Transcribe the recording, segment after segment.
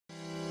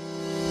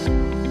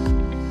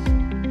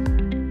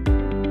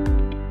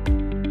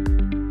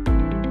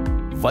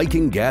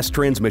Viking Gas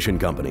Transmission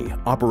Company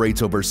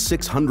operates over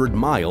 600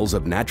 miles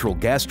of natural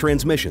gas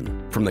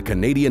transmission from the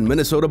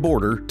Canadian-Minnesota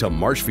border to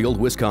Marshfield,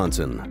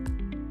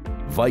 Wisconsin.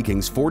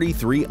 Viking's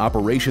 43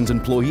 operations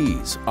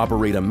employees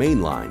operate a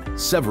main line,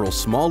 several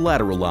small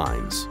lateral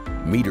lines,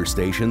 meter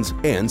stations,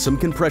 and some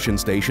compression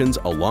stations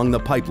along the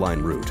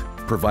pipeline route,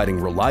 providing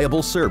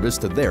reliable service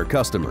to their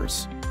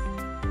customers.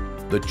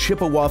 The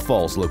Chippewa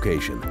Falls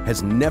location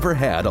has never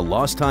had a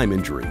lost time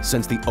injury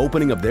since the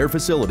opening of their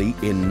facility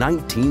in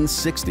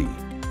 1960.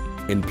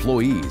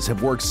 Employees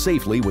have worked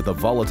safely with the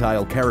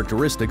volatile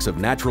characteristics of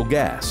natural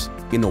gas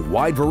in a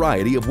wide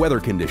variety of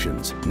weather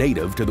conditions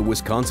native to the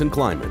Wisconsin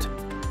climate.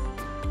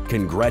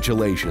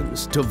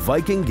 Congratulations to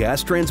Viking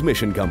Gas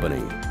Transmission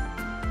Company.